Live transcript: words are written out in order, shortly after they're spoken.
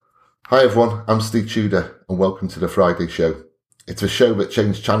Hi everyone, I'm Steve Tudor and welcome to the Friday show. It's a show that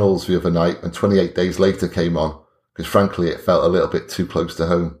changed channels the other night and 28 days later came on, because frankly it felt a little bit too close to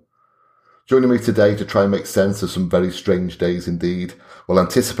home. Joining me today to try and make sense of some very strange days indeed, while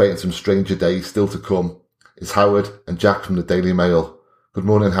anticipating some stranger days still to come, is Howard and Jack from the Daily Mail. Good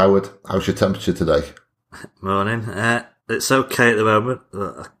morning, Howard. How's your temperature today? Morning. It's okay at the moment.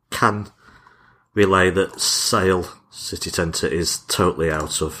 I can relay that Sale city centre is totally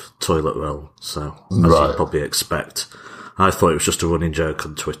out of toilet roll, so as you'd probably expect. I thought it was just a running joke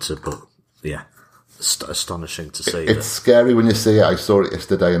on Twitter, but yeah, astonishing to see. It's scary when you see it. I saw it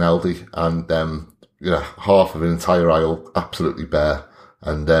yesterday in Aldi, and half of an entire aisle absolutely bare,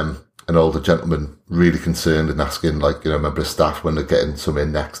 and an older gentleman really concerned and asking, a member of staff when they're getting some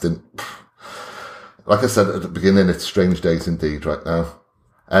in next. And like I said at the beginning, it's strange days indeed right now.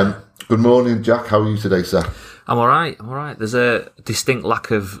 Good morning, Jack. How are you today, sir? I'm all right. There's a distinct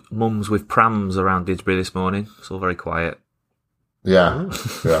lack of mums with prams around Didsbury this morning. It's all very quiet. Yeah.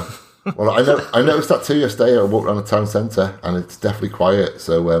 Well, I noticed that too yesterday. I walked around the town centre and it's definitely quiet.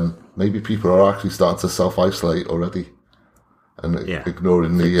 So maybe people are actually starting to self-isolate already and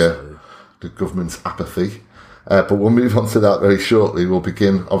ignoring the government's apathy. But we'll move on to that very shortly. We'll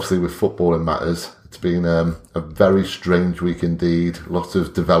begin, obviously, with footballing matters. It's been a very strange week indeed. Lots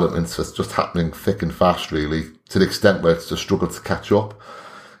of developments that's just happening thick and fast, really, to the extent where it's a struggle to catch up.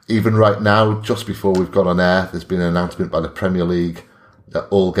 Even right now, just before we've gone on air, there's been an announcement by the Premier League that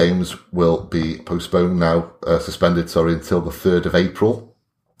all games will be suspended, until the 3rd of April.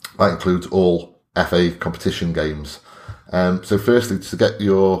 That includes all FA competition games. So firstly, to get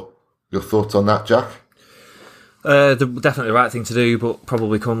your thoughts on that, Jack? Definitely the right thing to do, but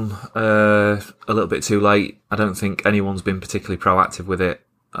probably come a little bit too late. I don't think anyone's been particularly proactive with it.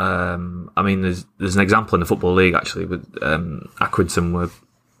 There's an example in the Football League actually with Accrington were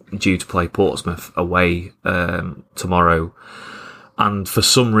due to play Portsmouth away tomorrow, and for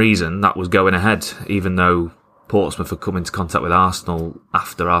some reason that was going ahead, even though Portsmouth had come into contact with Arsenal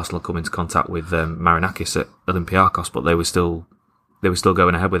after Arsenal come into contact with Marinakis at Olympiacos, but they were still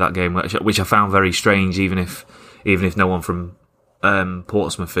going ahead with that game, which I found very strange, even if no one from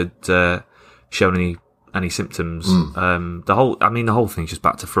Portsmouth had shown any symptoms. The whole thing's just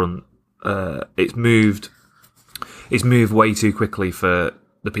back to front. It's moved way too quickly for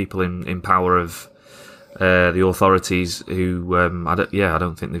the people in power of the authorities, who I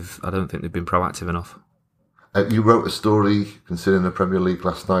don't think they've been proactive enough. You wrote a story concerning the Premier League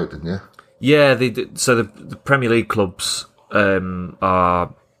last night, didn't you? Yeah, they did. So the Premier League clubs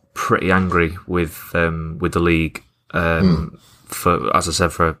are pretty angry with the league for, as I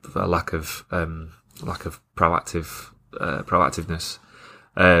said, for a lack of proactiveness.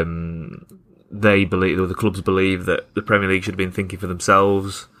 The clubs believe that the Premier League should have been thinking for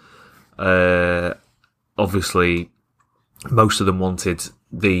themselves. Obviously, most of them wanted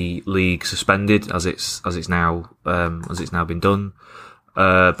the league suspended as it's now been done.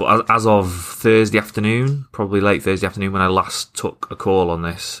 But as of Thursday afternoon, probably late Thursday afternoon, when I last took a call on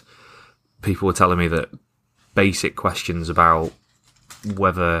this, people were telling me that basic questions about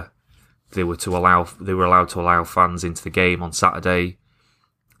whether they were allowed to allow fans into the game on Saturday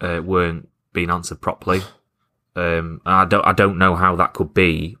weren't being answered properly. And I don't know how that could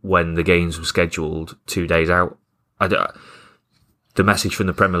be when the games were scheduled 2 days out. The message from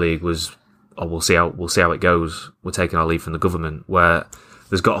the Premier League was, we'll see how it goes. We're taking our lead from the government, where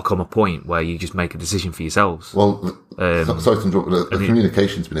there's got to come a point where you just make a decision for yourselves. Well, sorry to interrupt, but the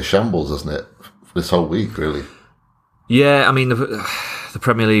communication's been a shambles, hasn't it, this whole week, really? Yeah, I mean, the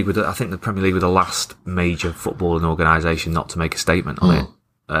Premier League I think the Premier League were the last major footballing organisation not to make a statement on it.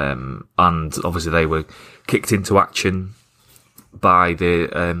 And obviously they were kicked into action by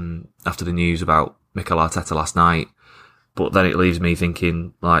after the news about Mikel Arteta last night. But then it leaves me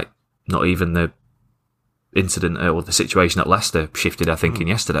thinking, not even the incident or the situation at Leicester shifted our thinking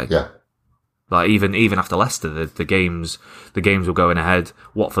yesterday. Yeah. Even after Leicester, the games were going ahead.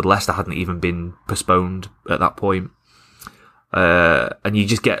 Watford Leicester hadn't even been postponed at that point. And you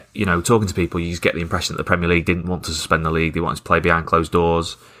just get, talking to people, you just get the impression that the Premier League didn't want to suspend the league. They wanted to play behind closed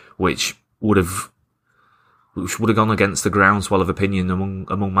doors, which would have gone against the groundswell of opinion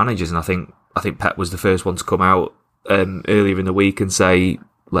among managers. And I think Pep was the first one to come out earlier in the week and say,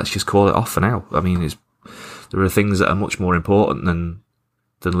 let's just call it off for now. I mean, there are things that are much more important than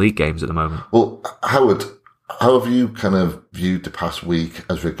league games at the moment. Well, Howard, how have you kind of viewed the past week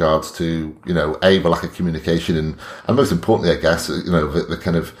as regards to, the lack of communication and most importantly, I guess, the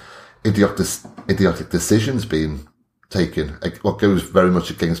kind of idiotic decisions being taken, what goes very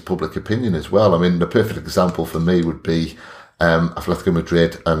much against public opinion as well. I mean, the perfect example for me would be Atletico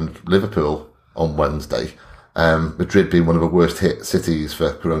Madrid and Liverpool on Wednesday. Madrid being one of the worst hit cities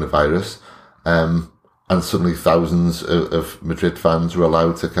for coronavirus. And suddenly thousands of Madrid fans were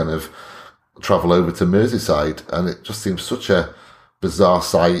allowed to kind of travel over to Merseyside. And it just seems such a bizarre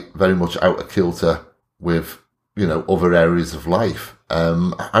sight, very much out of kilter with, other areas of life.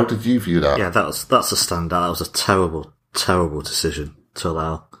 How did you view that? Yeah, that's a standout. That was a terrible, terrible decision to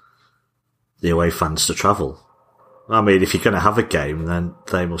allow the away fans to travel. I mean, if you're going to have a game, then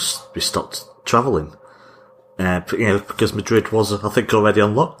they must be stopped travelling. Because Madrid was, I think, already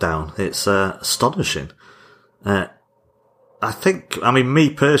on lockdown. It's astonishing. Me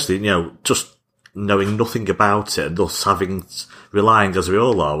personally, just knowing nothing about it and thus relying as we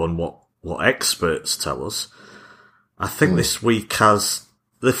all are on what experts tell us, I think this week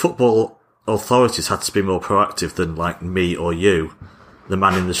the football authorities had to be more proactive than like me or you, the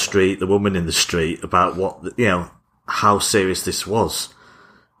man in the street, the woman in the street, about how serious this was.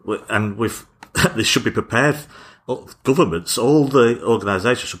 And they should be prepared. Governments, all the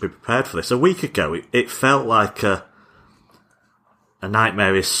organisations should be prepared for this. A week ago, it felt like a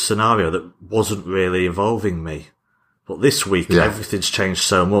nightmarish scenario that wasn't really involving me. But this week, everything's changed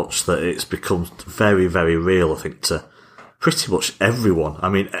so much that it's become very, very real, I think, to pretty much everyone. I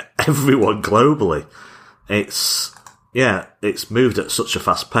mean, everyone globally. It's moved at such a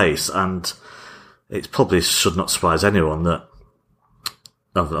fast pace, and it probably should not surprise anyone that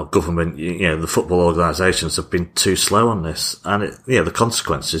government, the football organisations have been too slow on this. And the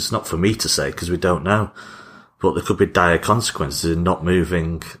consequences, not for me to say because we don't know, but there could be dire consequences in not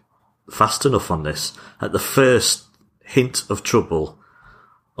moving fast enough on this. At the first hint of trouble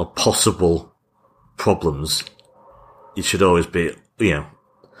or possible problems, you should always be,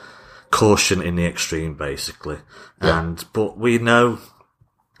 caution in the extreme, basically. Yeah. But we know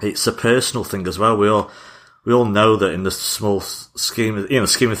it's a personal thing as well. We all know that in the small scheme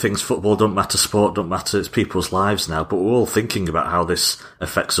of things, football don't matter, sport don't matter, it's people's lives now, but we're all thinking about how this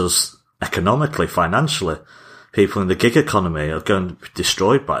affects us economically, financially. People in the gig economy are going to be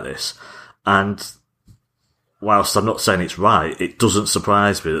destroyed by this. And whilst I'm not saying it's right, it doesn't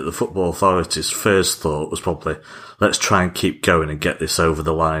surprise me that the football authorities' first thought was probably, let's try and keep going and get this over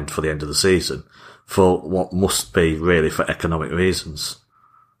the line for the end of the season, for what must be really for economic reasons.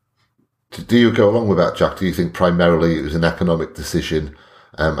 Do you go along with that, Jack? Do you think primarily it was an economic decision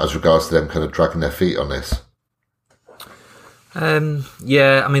as regards to them kind of dragging their feet on this?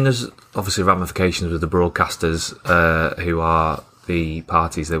 There's obviously ramifications with the broadcasters who are the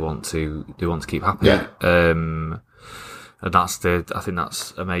parties they want to keep happy. Yeah. And I think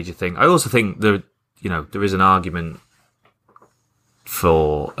that's a major thing. I also think there is an argument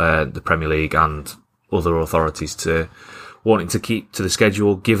for the Premier League and other authorities to wanting to keep to the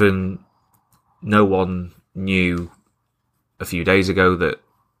schedule, given no one knew a few days ago that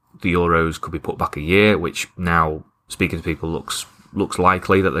the Euros could be put back a year, which now, speaking to people, looks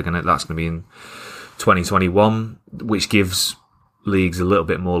likely that that's gonna be in 2021, which gives leagues a little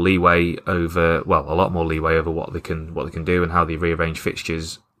bit more leeway over, a lot more leeway over what they can do and how they rearrange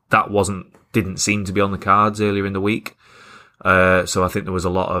fixtures. That didn't seem to be on the cards earlier in the week. So I think there was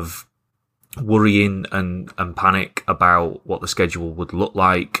a lot of worrying and panic about what the schedule would look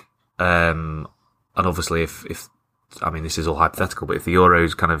like. And obviously if this is all hypothetical, but if the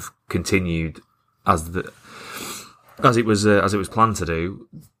Euros kind of continued as it was planned to do,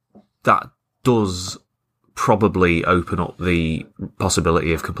 that does probably open up the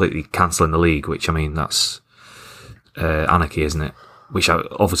possibility of completely cancelling the league, which, that's anarchy, isn't it? Which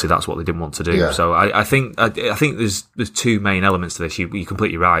obviously that's what they didn't want to do. Yeah. So I think there's two main elements to this. You're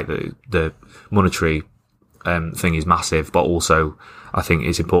completely right that the monetary thing is massive, but also I think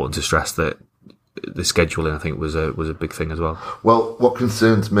it's important to stress that the scheduling, I think, was a big thing as well. Well, what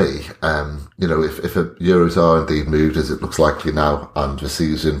concerns me, if the Euros are indeed moved as it looks likely now, and the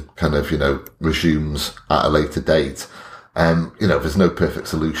season kind of, resumes at a later date, there's no perfect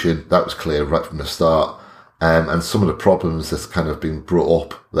solution. That was clear right from the start. And some of the problems that's kind of been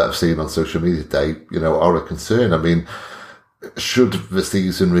brought up that I've seen on social media today, are a concern. I mean, should the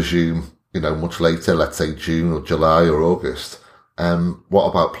season resume, much later, let's say June or July or August, what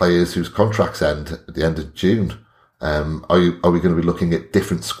about players whose contracts end at the end of June? Are we going to be looking at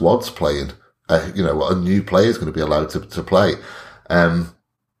different squads playing? A new player is going to be allowed to play.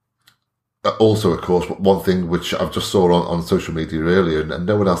 Also, of course, one thing which I've just saw on social media earlier, and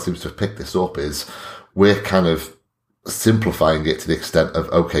no one else seems to have picked this up, is we're kind of simplifying it to the extent of,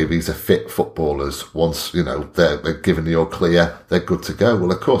 okay, these are fit footballers. Once, they're given the all clear, they're good to go.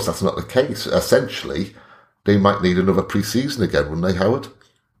 Well, of course, that's not the case. Essentially, they might need another pre-season again, wouldn't they, Howard?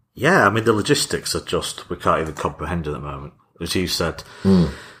 Yeah, the logistics are we can't even comprehend at the moment. as you said.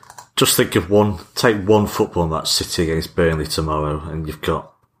 Just think of take one football match, City against Burnley tomorrow, and you've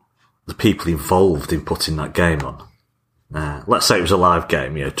got the people involved in putting that game on. Let's say it was a live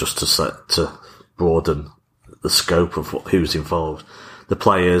game, just to broaden the scope of who's involved. The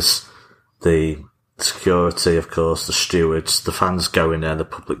players, the security, of course, the stewards, the fans going there, the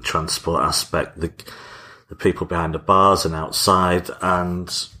public transport aspect, the people behind the bars and outside, and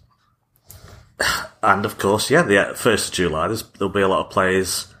of course, the 1st of July, there'll be a lot of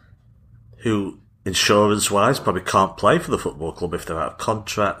players who, insurance-wise, probably can't play for the football club if they're out of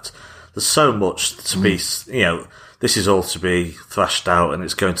contract. There's so much to be, this is all to be thrashed out, and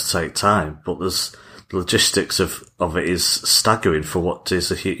it's going to take time, but the logistics of it is staggering for what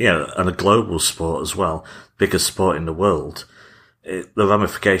is and a global sport as well, biggest sport in the world. The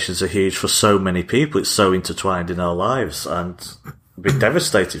ramifications are huge for so many people. It's so intertwined in our lives, and it'd be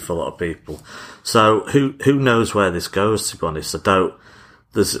devastating for a lot of people. So who knows where this goes, to be honest.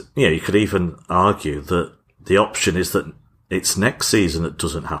 You could even argue that the option is that it's next season that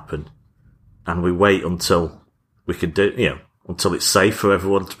doesn't happen, and we wait until we can until it's safe for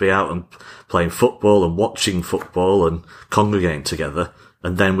everyone to be out and playing football and watching football and congregating together,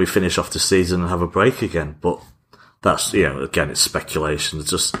 and then we finish off the season and have a break again. But that's, again, it's speculation.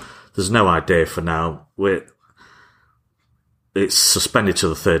 There's no idea for now. It's suspended till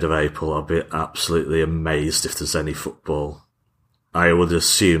the 3rd of April. I'll be absolutely amazed if there's any football. I would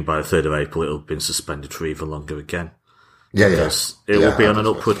assume by the 3rd of April it'll have been suspended for even longer again. Because it will be on an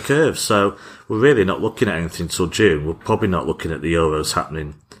upward curve. So we're really not looking at anything till June. We're probably not looking at the Euros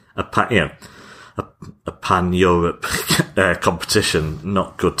happening. A pan-Europe competition,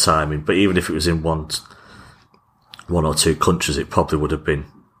 not good timing. But even if it was in one or two countries, it probably would have been.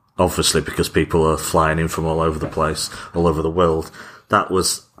 Obviously, because people are flying in from all over the place, all over the world.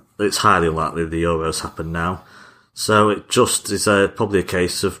 It's highly unlikely the Euros happen now. So it just is probably a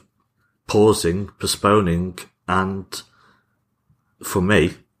case of pausing, postponing, and for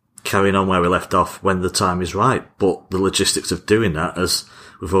me, carrying on where we left off when the time is right. But the logistics of doing that, as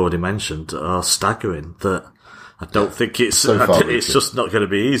we've already mentioned, are staggering. That I don't think it's just not going to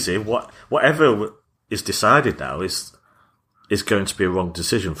be easy. Whatever is decided now is going to be a wrong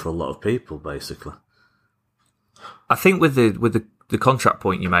decision for a lot of people, basically. I think with the contract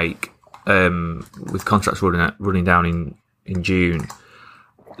point you make, with contracts running down in June,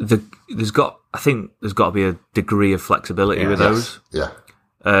 there's got to be a degree of flexibility with those. Yeah.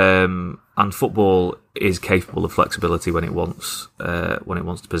 And football is capable of flexibility when it wants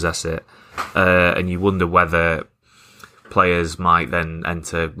to possess it. And you wonder whether players might then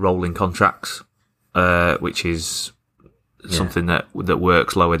enter rolling contracts, which is something that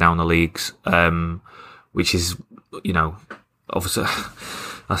works lower down the leagues, which is, obviously,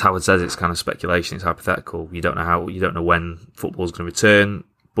 as Howard says, it's kind of speculation, it's hypothetical. You don't know when football's going to return.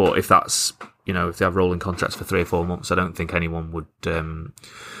 But if that's, if they have rolling contracts for 3 or 4 months, I don't think anyone would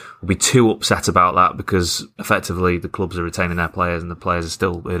be too upset about that, because effectively the clubs are retaining their players and the players are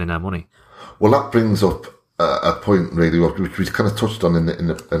still earning their money. Well, that brings up a point really, which we kind of touched on in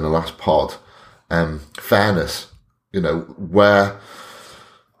the last pod. Fairness, where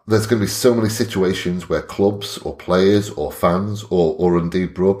there's going to be so many situations where clubs or players or fans or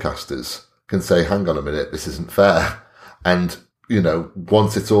indeed broadcasters can say, hang on a minute, this isn't fair. And,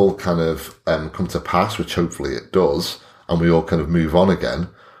 once it's all kind of come to pass, which hopefully it does, and we all kind of move on again,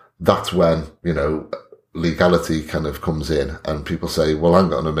 that's when, legality kind of comes in and people say, well,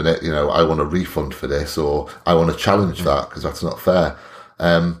 hang on a minute, I want a refund for this, or I want to challenge that because that's not fair.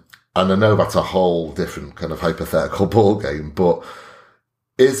 And I know that's a whole different kind of hypothetical ball game, but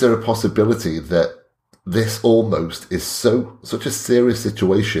is there a possibility that this almost is such a serious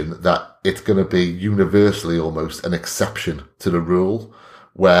situation that it's going to be universally almost an exception to the rule,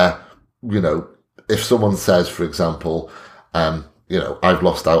 where, if someone says, for example, I've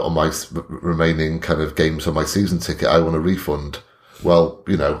lost out on my remaining kind of games on my season ticket, I want a refund. Well,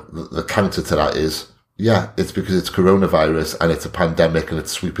 the counter to that is, it's because it's coronavirus and it's a pandemic and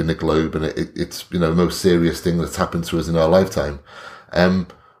it's sweeping the globe and it's the most serious thing that's happened to us in our lifetime.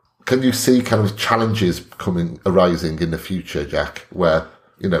 Can you see kind of challenges arising in the future, Jack, where,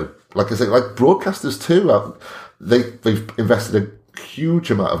 like I say, like broadcasters too, they've invested a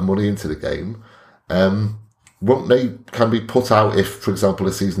huge amount of money into the game. Won't they can be put out if, for example,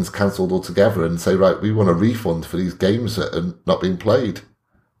 a season's cancelled altogether and say, right, we want a refund for these games that are not being played?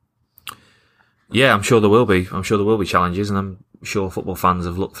 Yeah, I'm sure there will be. I'm sure there will be challenges, and I'm sure football fans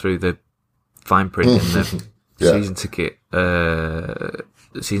have looked through the fine print in the season ticket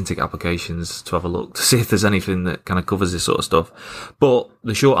applications to have a look to see if there's anything that kind of covers this sort of stuff. But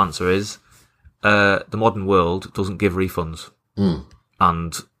the short answer is, the modern world doesn't give refunds.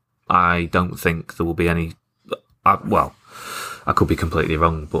 And I don't think there will be any... well, I could be completely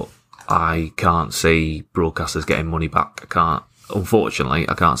wrong, but I can't see broadcasters getting money back. Unfortunately,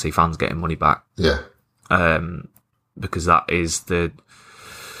 I can't see fans getting money back. Yeah. Because that is the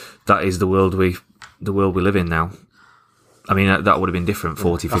world we live in now. I mean, that would have been different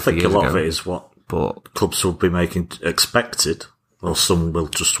 40, 50 years ago. I think a lot of it is what clubs will be making expected, or some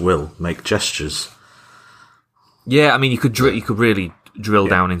will make gestures. Yeah, I mean, you could really drill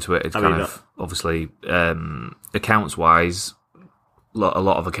down into it. It's obviously accounts wise, a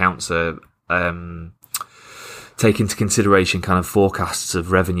lot of accounts are take into consideration kind of forecasts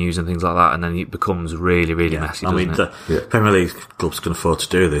of revenues and things like that, and then it becomes really, really messy. I mean, the Premier League clubs can afford to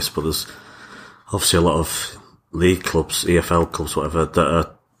do this, but there's obviously a lot of league clubs, EFL clubs, whatever, that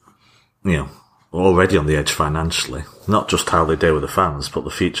are, already on the edge financially. Not just how they deal with the fans, but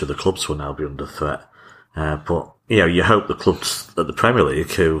the future of the clubs will now be under threat. But you hope the clubs at the Premier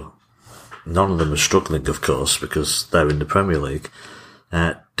League, who none of them are struggling, of course, because they're in the Premier League,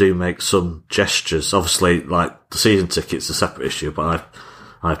 do make some gestures. Obviously, like the season ticket's a separate issue, but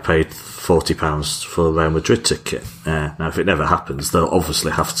I've paid £40 for a Real Madrid ticket. Now, if it never happens, they'll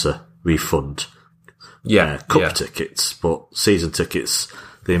obviously have to refund cup tickets, but season tickets,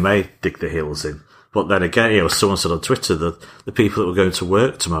 they may dig their heels in. But then again, someone said on Twitter that the people that were going to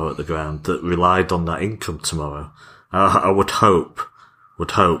work tomorrow at the ground that relied on that income tomorrow, I would hope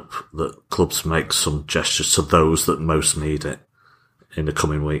that clubs make some gestures to those that most need it in the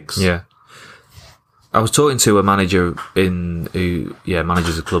coming weeks. Yeah. I was talking to a manager who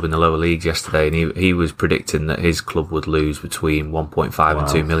manages a club in the lower leagues yesterday, and he was predicting that his club would lose between 1.5 and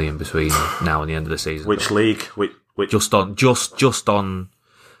 2 million between now and the end of the season. Which league? Which? Just on.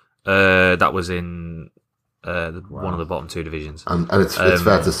 That was in one of the bottom two divisions. And it's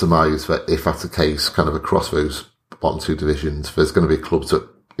fair to surmise that if that's the case, kind of across those bottom two divisions, there's going to be clubs that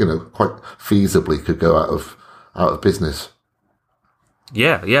quite feasibly could go out of business.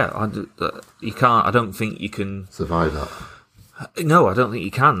 Yeah. You can't. I don't think you can survive that. No, I don't think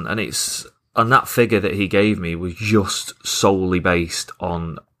you can. And that figure that he gave me was just solely based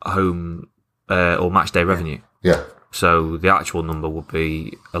on home or match day revenue. Yeah. So the actual number would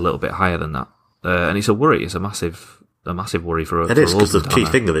be a little bit higher than that, and it's a worry. It's a massive worry for us. It is, because the key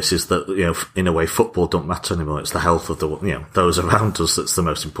thing of this is that in a way, football don't matter anymore. It's the health of those around us that's the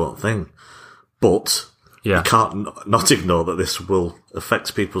most important thing. But you can't not ignore that this will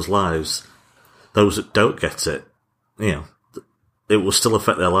affect people's lives. Those that don't get it, it will still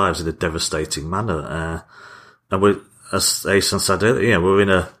affect their lives in a devastating manner. And as Asen said earlier, we're in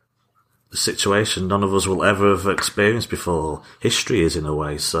a situation none of us will ever have experienced before. History is, in a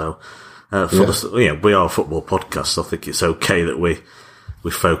way. So, we are a football podcast, so I think it's okay that we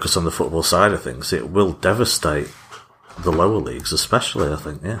focus on the football side of things. It will devastate the lower leagues, especially, I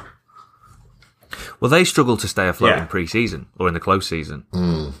think, Well, they struggle to stay afloat in pre-season or in the close season.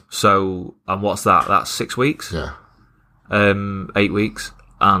 So, and what's that? That's 6 weeks? 8 weeks.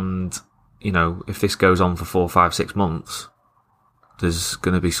 And, if this goes on for 4, 5, 6 months, there's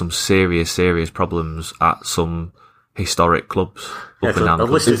going to be some serious problems at some historic clubs up and down the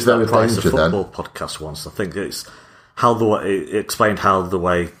country. It's very Price of Football podcast once. I think it's it explained how the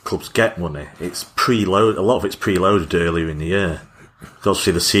way clubs get money. It's preloaded. A lot of it's preloaded earlier in the year.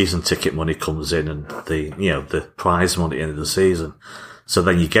 Obviously, the season ticket money comes in, and the prize money at the end of the season. So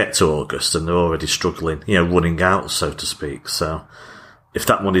then you get to August, and they're already struggling, running out, so to speak. So if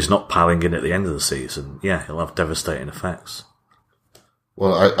that money's not piling in at the end of the season, it'll have devastating effects.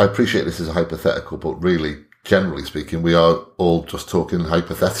 Well, I appreciate this is a hypothetical, but really, generally speaking, we are all just talking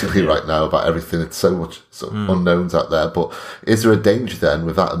hypothetically right now about everything. It's so much unknowns out there. But is there a danger then,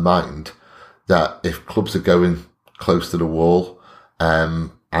 with that in mind, that if clubs are going close to the wall,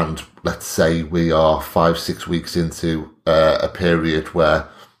 and let's say we are 5, 6 weeks into a period where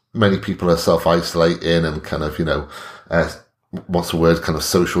many people are self-isolating and kind of, what's the word, kind of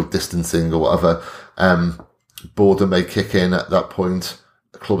social distancing or whatever, boredom may kick in at that point.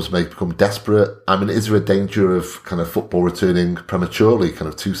 Clubs may become desperate. I mean, is there a danger of kind of football returning prematurely, kind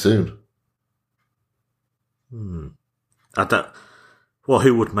of too soon? I don't. Well,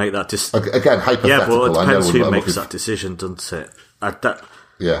 who would make that decision? Again, hypothetical. Yeah, well, it depends who makes that decision, doesn't it?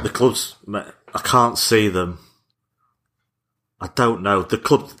 The clubs, I can't see them. I don't know. The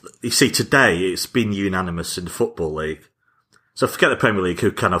club, you see, today it's been unanimous in the Football League. So forget the Premier League,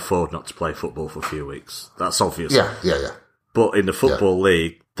 who can afford not to play football for a few weeks. That's obvious. Yeah. But in the Football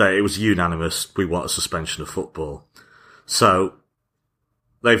League, it was unanimous. We want a suspension of football. So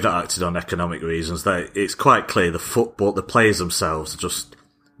they've not acted on economic reasons. It's quite clear the players themselves are just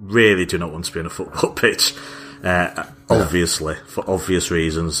really do not want to be on a football pitch, obviously, for obvious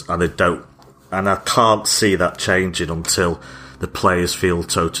reasons, and they don't. And I can't see that changing until the players feel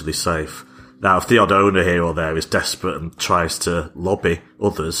totally safe. Now, if the odd owner here or there is desperate and tries to lobby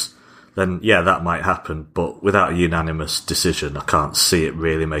others, then yeah, that might happen. But without a unanimous decision, I can't see it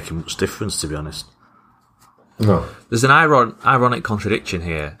really making much difference, to be honest. No. There's an ironic contradiction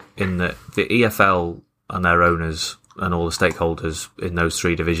here in that the EFL and their owners and all the stakeholders in those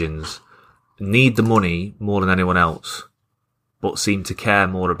three divisions need the money more than anyone else, but seem to care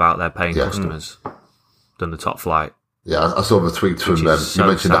more about their paying customers than the top flight. Yeah, I saw the tweet from you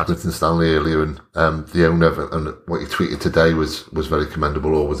mentioned Accrington Stanley earlier, and the owner, and what he tweeted today was very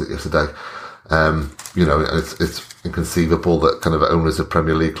commendable, or was it yesterday? You know, it's inconceivable that kind of owners of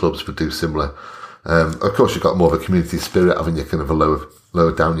Premier League clubs would do similar. Of course, you've got more of a community spirit, haven't you? Kind of a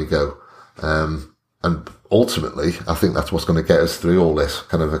lower down you go, and ultimately, I think that's what's going to get us through all this,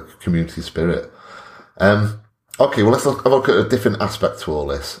 kind of a community spirit. Okay, well, let's have a look at a different aspect to all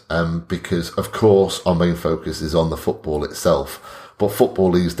this, because, of course, our main focus is on the football itself. But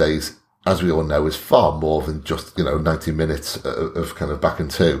football these days, as we all know, is far more than just, 90 minutes of kind of back and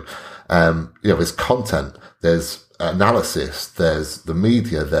two. There's content, there's analysis, there's the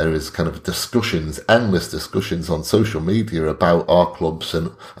media, there is kind of discussions, endless discussions on social media about our clubs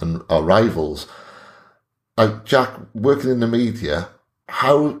and our rivals. Jack, working in the media,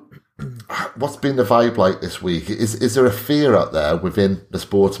 what's been the vibe like this week? Is there a fear out there within the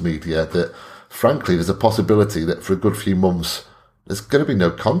sports media that, frankly, there's a possibility that for a good few months there's going to be no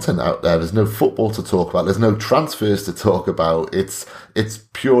content out there? There's no football to talk about. There's no transfers to talk about. It's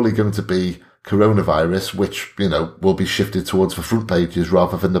purely going to be coronavirus, which will be shifted towards the front pages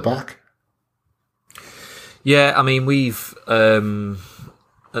rather than the back. Yeah, I mean, we've at the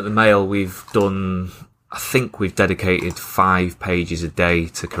Mail I think we've dedicated 5 pages a day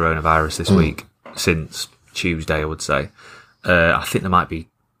to coronavirus this week, since Tuesday, I would say. I think there might be,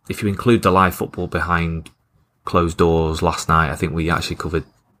 if you include the live football behind closed doors last night, I think we actually covered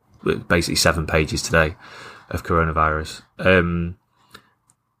basically 7 pages today of coronavirus.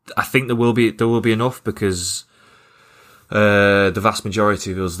 I think there will be enough, because the vast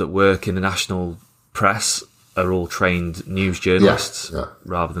majority of us that work in the national press are all trained news journalists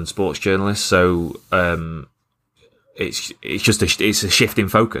rather than sports journalists. So it's a shift in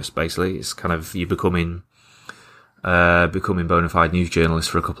focus. Basically, it's kind of you becoming bona fide news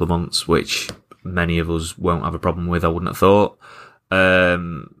journalists for a couple of months, which many of us won't have a problem with. I wouldn't have thought.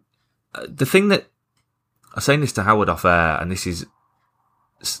 The thing that I was saying this to Howard off air, and this is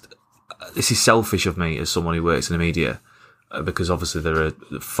selfish of me as someone who works in the media, because obviously there are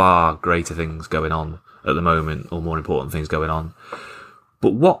far greater things going on at the moment, or more important things going on.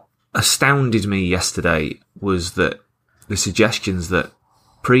 But what astounded me yesterday was that the suggestions that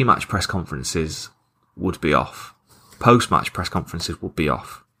pre-match press conferences would be off, post-match press conferences would be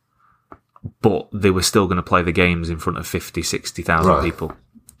off, but they were still going to play the games in front of 50, 60,000 people.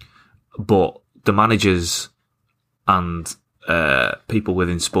 But the managers and people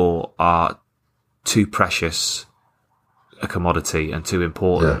within sport are too precious a commodity and too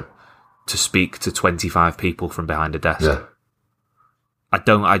important to speak to 25 people from behind a desk. Yeah.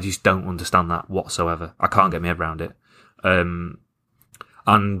 I just don't understand that whatsoever. I can't get my head around it. And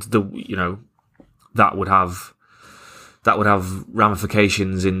that would have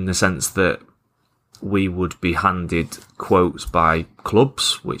ramifications in the sense that we would be handed quotes by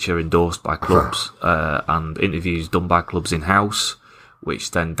clubs, which are endorsed by clubs, and interviews done by clubs in-house,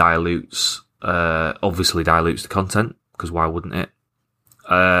 which then obviously dilutes the content, because why wouldn't it?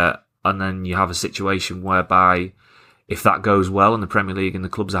 And then you have a situation whereby if that goes well and the Premier League and the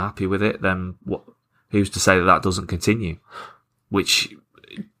clubs are happy with it, then who's to say that doesn't continue? Which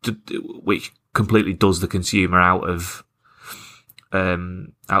completely does the consumer out of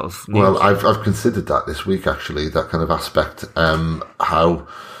news. Well, I've considered that this week, actually, that kind of aspect. How,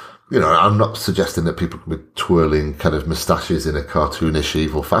 I'm not suggesting that people can be twirling kind of moustaches in a cartoonish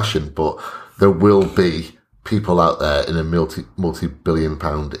evil fashion, but there will be people out there in a multi-billion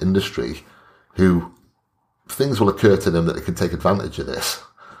pound industry who things will occur to them that they can take advantage of this.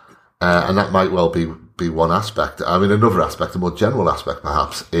 And that might well be one aspect. I mean, another aspect, a more general aspect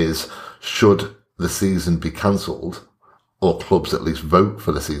perhaps, is should the season be cancelled, or clubs at least vote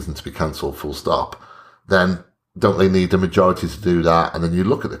for the season to be cancelled full stop, then don't they need a majority to do that? And then you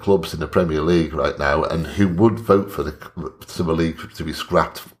look at the clubs in the Premier League right now and who would vote for the league to be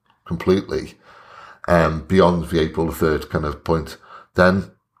scrapped completely, beyond the April the 3rd kind of point,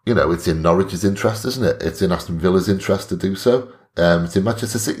 then, it's in Norwich's interest, isn't it? It's in Aston Villa's interest to do so. It's in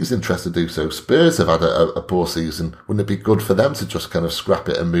Manchester City's interest to do so. Spurs have had a poor season. Wouldn't it be good for them to just kind of scrap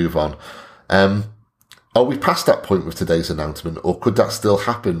it and move on? Are we past that point with today's announcement, or could that still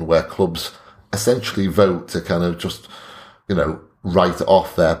happen where clubs essentially vote to kind of just, write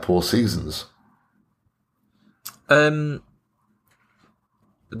off their poor seasons? Those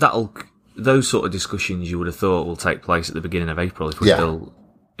sort of discussions you would have thought will take place at the beginning of April if we're still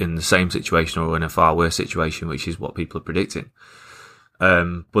in the same situation or in a far worse situation, which is what people are predicting.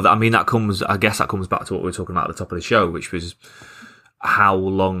 But I mean, that comes back to what we were talking about at the top of the show, which was how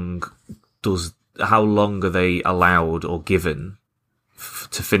long are they allowed or given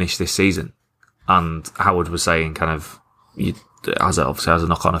to finish this season? And Howard was saying kind of, obviously has a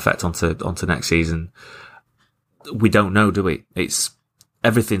knock-on effect onto next season. We don't know, do we? It's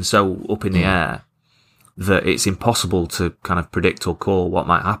everything's so up in the air that it's impossible to kind of predict or call what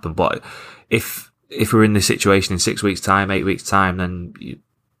might happen. But if we're in this situation in 6 weeks' time, 8 weeks' time, then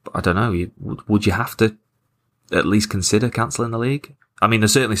I don't know. Would you have to at least consider cancelling the league? I mean, they're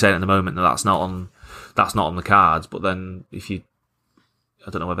certainly saying at the moment that that's not on the cards. But then I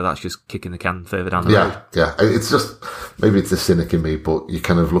don't know whether that's just kicking the can further down the road. Yeah. It's just, maybe it's a cynic in me, but you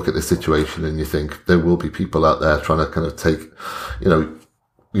kind of look at the situation and you think there will be people out there trying to kind of take,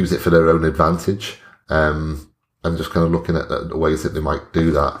 use it for their own advantage, and just kind of looking at the ways that they might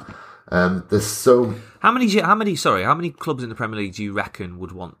do that. How many clubs in the Premier League do you reckon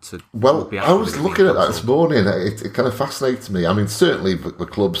would want to? Well, I was looking at that this morning. It kind of fascinates me. I mean, certainly the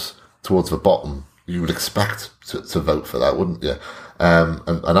clubs towards the bottom, you would expect to vote for that, wouldn't you?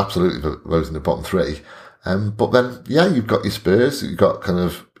 And absolutely those in the bottom three. But then, you've got your Spurs, you've got kind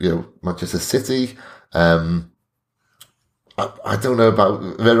of, Manchester City. I don't know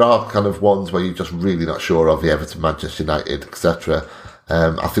about, there are kind of ones where you're just really not sure of, the Everton, Manchester United, etc.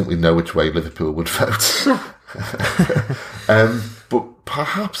 I think we know which way Liverpool would vote. But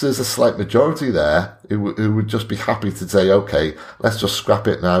perhaps there's a slight majority there who would just be happy to say, okay, let's just scrap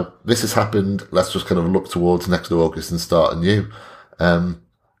it now. This has happened. Let's just kind of look towards next August and start anew.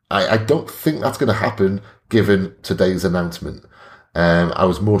 I don't think that's going to happen given today's announcement. I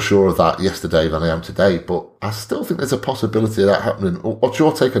was more sure of that yesterday than I am today, but I still think there's a possibility of that happening. What's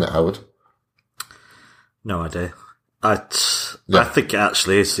your take on it, Howard? No idea. I think it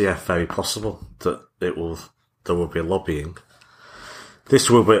actually is, very possible that there will be lobbying. This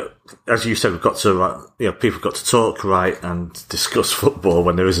will be, as you said, we've got to, people got to talk, write, and discuss football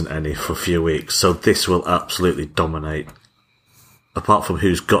when there isn't any for a few weeks. So this will absolutely dominate. Apart from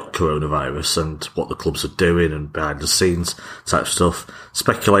who's got coronavirus and what the clubs are doing and behind the scenes type stuff,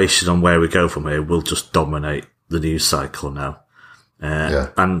 speculation on where we go from here will just dominate the news cycle now.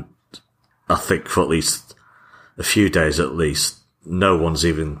 And I think for at least a few days at least, no one's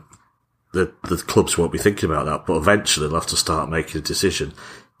even, the clubs won't be thinking about that, but eventually they'll have to start making a decision.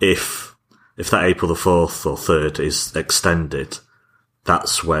 If that April the 4th or 3rd is extended,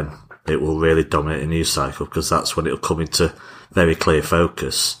 that's when it will really dominate the news cycle, because that's when it'll come into very clear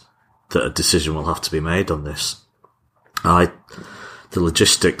focus that a decision will have to be made on this. The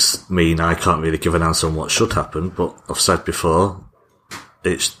logistics mean I can't really give an answer on what should happen, but I've said before,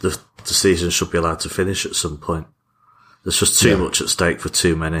 the season should be allowed to finish at some point. There's just too much at stake for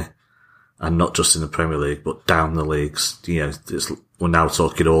too many, and not just in the Premier League, but down the leagues. We're now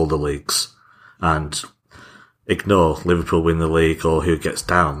talking all the leagues, and ignore Liverpool win the league or who gets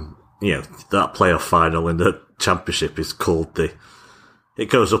down. That playoff final in the Championship is called it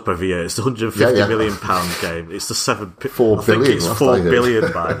goes up every year. It's the £150 million game. It's the 4 billion. It's 4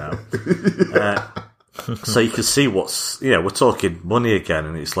 billion by now. So you can see we're talking money again,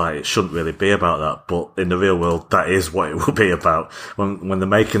 and it's like, it shouldn't really be about that. But in the real world, that is what it will be about. When they're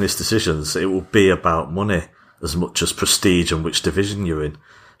making these decisions, it will be about money as much as prestige and which division you're in.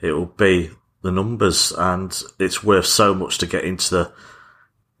 It will be the numbers, and it's worth so much to get into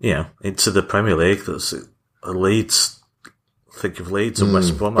the Premier League. That's Leeds. Think of Leeds and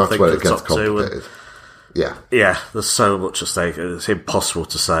West Brom. I think where the top two. Yeah. There's so much at stake. It's impossible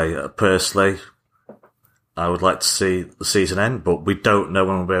to say. Personally, I would like to see the season end, but we don't know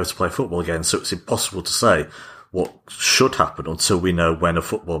when we'll be able to play football again. So it's impossible to say what should happen until we know when a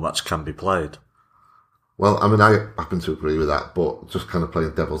football match can be played. Well, I mean, I happen to agree with that, but just kind of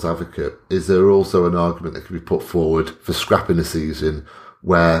playing devil's advocate, is there also an argument that can be put forward for scrapping a season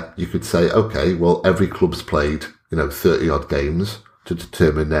where you could say, okay, well, every club's played, 30-odd games to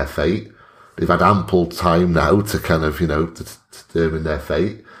determine their fate. They've had ample time now to kind of, to determine their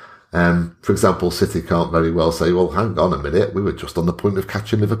fate. For example, City can't very well say, well, hang on a minute, we were just on the point of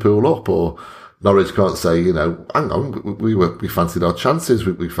catching Liverpool up, or Norwich can't say, hang on, we fancied our chances,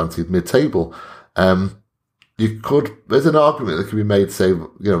 we fancied mid-table. there's an argument that can be made, say,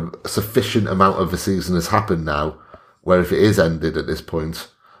 a sufficient amount of the season has happened now, where if it is ended at this point,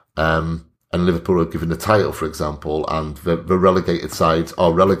 and Liverpool are given the title, for example, and the relegated sides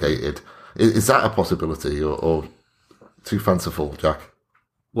are relegated, is that a possibility or too fanciful, Jack?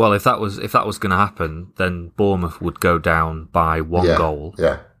 Well, if that was going to happen, then Bournemouth would go down by one goal.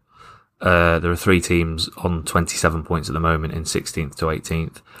 Yeah. There are 3 teams on 27 points at the moment in 16th to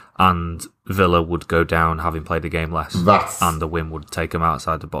 18th, and Villa would go down having played a game less, and the win would take them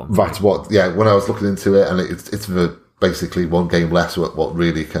outside the bottom. That's when I was looking into it, and it's basically one game less what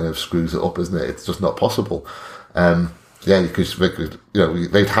really kind of screws it up, isn't it? It's just not possible. Because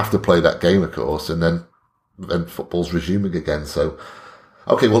they'd have to play that game, of course, and then football's resuming again. So,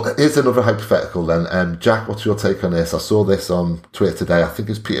 okay, well, here's another hypothetical then. Jack, what's your take on this? I saw this on Twitter today. I think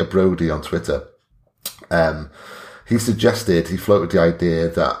it's Peter Brody on Twitter. He floated the idea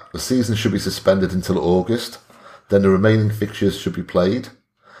that the season should be suspended until August, then the remaining fixtures should be played.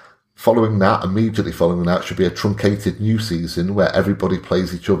 Immediately following that, should be a truncated new season where everybody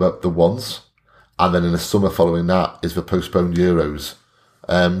plays each other the once, and then in the summer following that is the postponed Euros.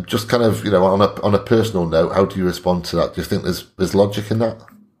 Just kind of, on a personal note, how do you respond to that? Do you think there's logic in that?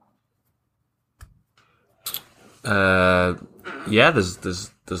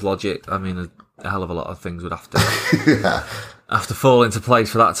 There's logic. I mean, a hell of a lot of things would have to have to fall into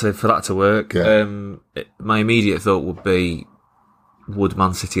place for that to work. Yeah. My immediate thought would be, would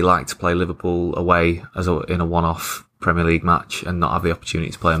Man City like to play Liverpool away in a one-off Premier League match and not have the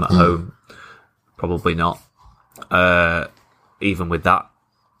opportunity to play them at home? Probably not. Even with that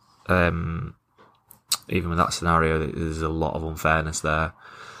scenario, there's a lot of unfairness there.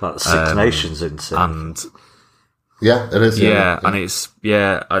 Like the Six Nations incident. And yeah, it is.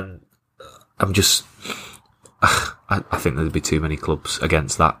 And I'm just, I think there'd be too many clubs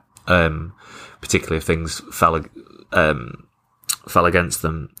against that, particularly if things fell against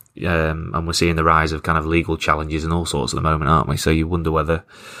them. And we're seeing the rise of kind of legal challenges and all sorts at the moment, aren't we? So you wonder whether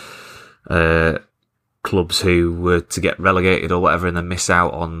clubs who were to get relegated or whatever and then miss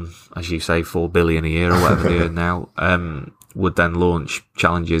out on, as you say, 4 billion a year or whatever they earn now, would then launch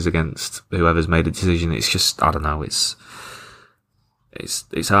challenges against whoever's made a decision. It's just, I don't know, it's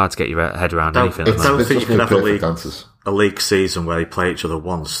hard to get your head around anything. I don't think you can have a league season where they play each other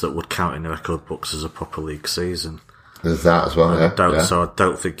once that would count in the record books as a proper league season. There's that as well, So I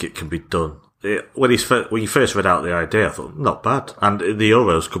don't think it can be done. When you first read out the idea, I thought, not bad. And the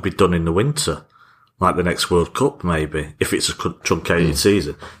Euros could be done in the winter, like the next World Cup, maybe, if it's a truncated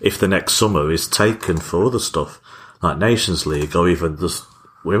season. If the next summer is taken for other stuff, like Nations League or even just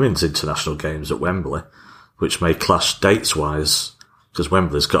women's international games at Wembley, which may clash dates-wise, because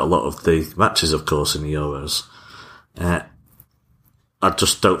Wembley's got a lot of the matches, of course, in the Euros. I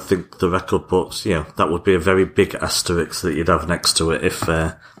just don't think the record books, that would be a very big asterisk that you'd have next to it if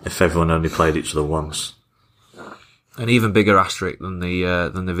everyone only played each other once. An even bigger asterisk than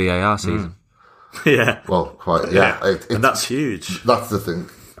the VAR season. Yeah. Well, quite. Yeah. And that's huge. That's the thing.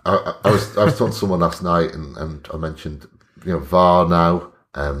 I was talking to someone last night and I mentioned, VAR now,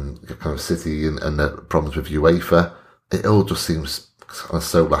 kind of City and the problems with UEFA. It all just seems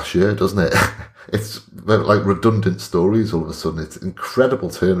so last year, doesn't it? It's like redundant stories all of a sudden. It's an incredible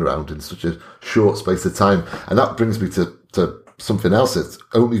turnaround in such a short space of time. And that brings me to something else that's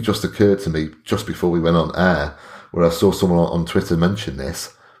only just occurred to me just before we went on air, where I saw someone on Twitter mention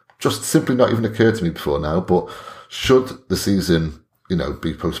this. Just simply not even occurred to me before now, but should the season,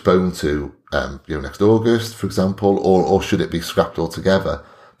 be postponed to, next August, for example, or should it be scrapped altogether?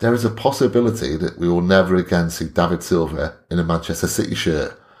 There is a possibility that we will never again see David Silva in a Manchester City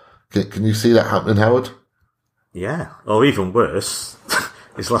shirt. Can you see that happening, Howard? Yeah, or even worse,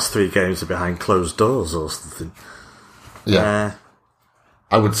 his last 3 games are behind closed doors or something. Yeah.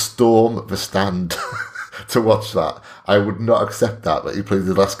 I would storm the stand to watch that. I would not accept that he played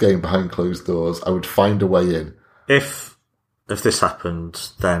the last game behind closed doors. I would find a way in. If this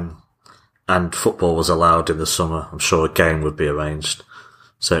happened then, and football was allowed in the summer, I'm sure a game would be arranged.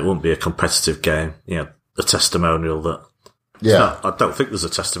 So it wouldn't be a competitive game. A testimonial that... Yeah. I don't think there's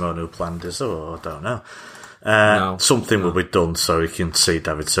a testimonial planned, is there? Or I don't know. No. Something will be done so we can see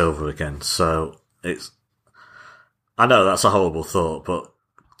David Silva again. So I know that's a horrible thought, but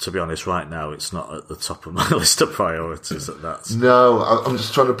to be honest, right now it's not at the top of my list of priorities. No, I'm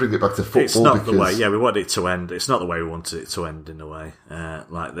just trying to bring it back to football. It's not the way. Yeah, we want it to end. It's not the way we wanted it to end in a way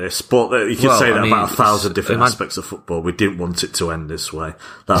like this. But you can say that about 1,000 different aspects of football. We didn't want it to end this way.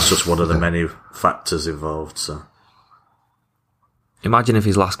 That's just one of the many factors involved. So. Imagine if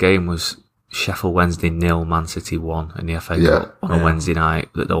his last game was Sheffield Wednesday 0, Man City 1 in the FA Cup on a Wednesday night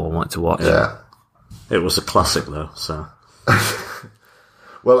that no one wanted to watch. Yeah. It was a classic, though, so...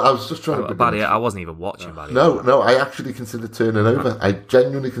 Well, I was just trying to... I wasn't even watching Barry. No, I actually considered turning over. I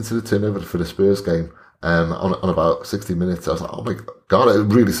genuinely considered turning over for the Spurs game on about 60 minutes. I was like, oh my God,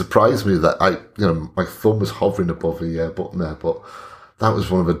 it really surprised me that my thumb was hovering above the button there, but that was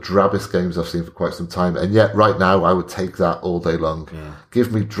one of the drabbest games I've seen for quite some time. And yet, right now, I would take that all day long. Yeah.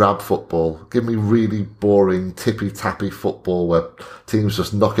 Give me drab football. Give me really boring, tippy-tappy football where teams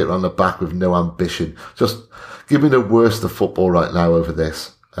just knock it around the back with no ambition. Just... give me the worst of football right now over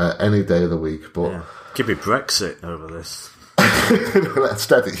this, any day of the week. But give me Brexit over this. Let's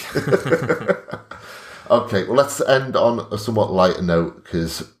steady. Okay, well, let's end on a somewhat lighter note,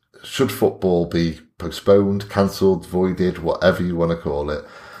 because should football be postponed, cancelled, voided, whatever you want to call it,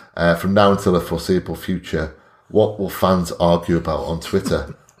 from now until the foreseeable future, what will fans argue about on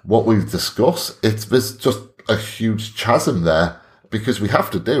Twitter? What we discuss, there's just a huge chasm there. Because we have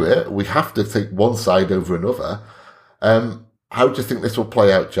to do it. We have to take one side over another. How do you think this will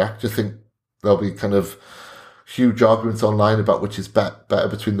play out, Jack? Do you think there'll be kind of huge arguments online about which is better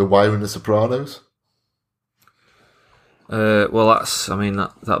between The Wire and The Sopranos? Well,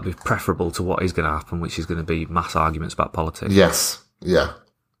 that'll be preferable to what is going to happen, which is going to be mass arguments about politics. Yes, yeah.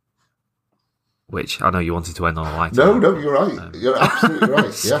 Which I know you wanted to end on a light. No, you're right. You're absolutely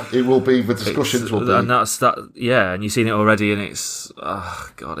right. Yeah, it will be. The discussions will be, and that's that. Yeah, and you've seen it already, and it's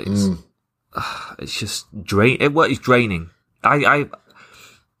it's just it's draining. I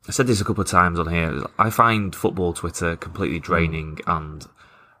said this a couple of times on here. I find football Twitter completely draining, and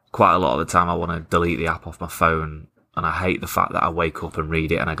quite a lot of the time I want to delete the app off my phone, and I hate the fact that I wake up and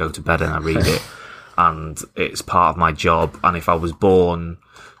read it, and I go to bed and I read it, and it's part of my job. And if I was born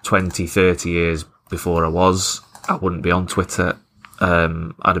 20, 30 years before I wouldn't be on Twitter.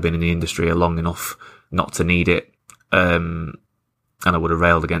 I'd have been in the industry long enough not to need it. And I would have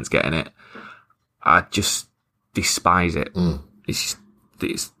railed against getting it. I just despise it. It's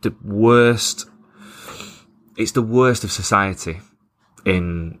the worst. It's the worst of society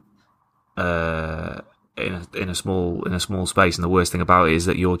in a small space. And the worst thing about it is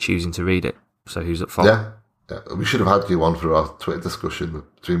that you're choosing to read it. So who's at fault? Yeah. We should have had you on for our Twitter discussion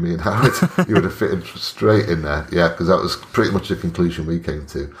between me and Howard. You would have fitted straight in there. Yeah, because that was pretty much the conclusion we came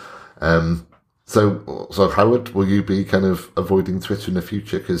to. So Howard, will you be kind of avoiding Twitter in the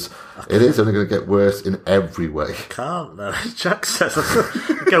future? Because it is only going to get worse in every way. Can't, no. Jack says,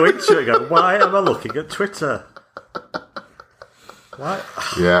 go into it and go, why am I looking at Twitter? Why?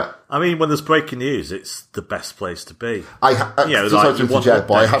 Yeah. I mean, when there's breaking news, it's the best place to be. I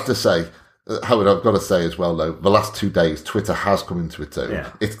have to say, Howard, I've got to say as well, though, the last 2 days, Twitter has come into its own.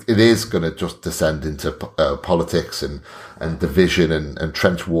 Yeah. It is going to just descend into politics and division and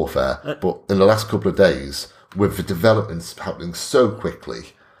trench warfare. But in the last couple of days, with the developments happening so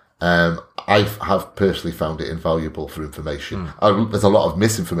quickly, I have personally found it invaluable for information. There's a lot of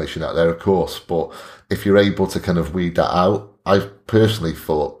misinformation out there, of course, but if you're able to kind of weed that out, I've personally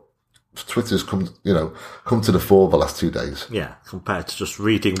thought Twitter's come to the fore the last 2 days. Yeah, compared to just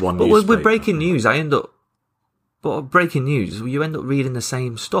reading one but newspaper. With breaking news, you end up reading the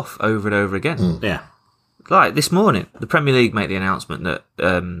same stuff over and over again. Yeah. Like this morning, the Premier League made the announcement that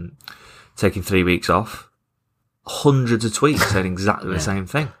taking 3 weeks off, hundreds of tweets saying exactly the same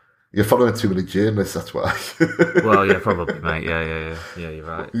thing. You're following too many journalists, that's why. Well, yeah, probably, mate. Yeah, you're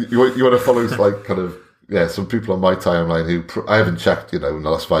right. You want to follow like kind of... Yeah, some people on my timeline who I haven't checked, in the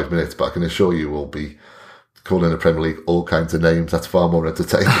last 5 minutes, but I can assure you will be calling the Premier League all kinds of names. That's far more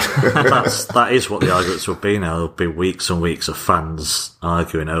entertaining. That is what the arguments will be now. There'll be weeks and weeks of fans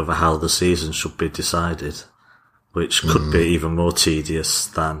arguing over how the season should be decided, which could be even more tedious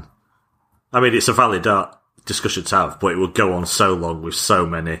than... I mean, it's a valid discussion to have, but it will go on so long with so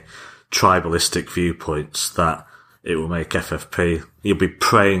many tribalistic viewpoints that it will make FFP. You'll be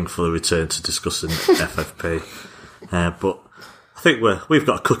praying for the return to discussing FFP. But I think we've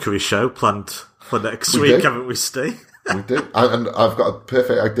got a cookery show planned for next week, haven't we, Steve? We do. And I've got a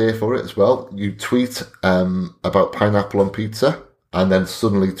perfect idea for it as well. You tweet about pineapple on pizza, and then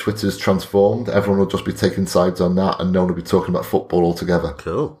suddenly Twitter's transformed. Everyone will just be taking sides on that, and no one will be talking about football altogether.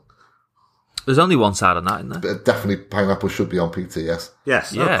 Cool. There's only one side on that, isn't there? But definitely pineapple should be on pizza, yes.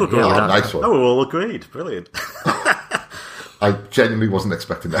 Yes. Yeah, nice one. Oh, we all agreed. Brilliant. I genuinely wasn't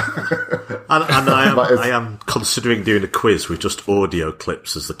expecting that. and I am considering doing a quiz with just audio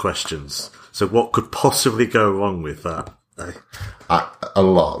clips as the questions. So what could possibly go wrong with that? A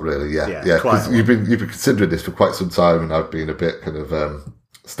lot, really, yeah. Because you've been considering this for quite some time, and I've been a bit kind of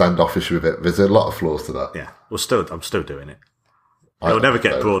standoffish with it. There's a lot of flaws to that. Yeah, I'm still doing it. It'll never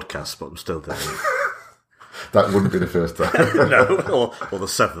get broadcast, but I'm still doing it. That wouldn't be the first time. No, or the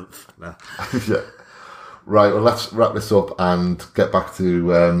seventh. No. Yeah. Right, well, let's wrap this up and get back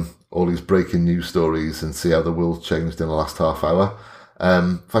to all these breaking news stories and see how the world changed in the last half hour.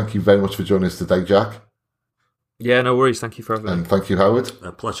 Thank you very much for joining us today, Jack. Yeah, no worries. Thank you for having me. And thank you, Howard.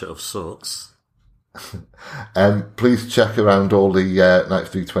 A pleasure of sorts. Please check around all the Night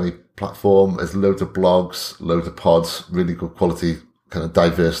 320 platform. There's loads of blogs, loads of pods, really good quality, kind of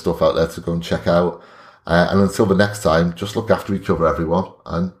diverse stuff out there to go and check out. And until the next time, just look after each other, everyone,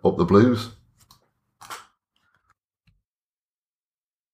 and up the blues.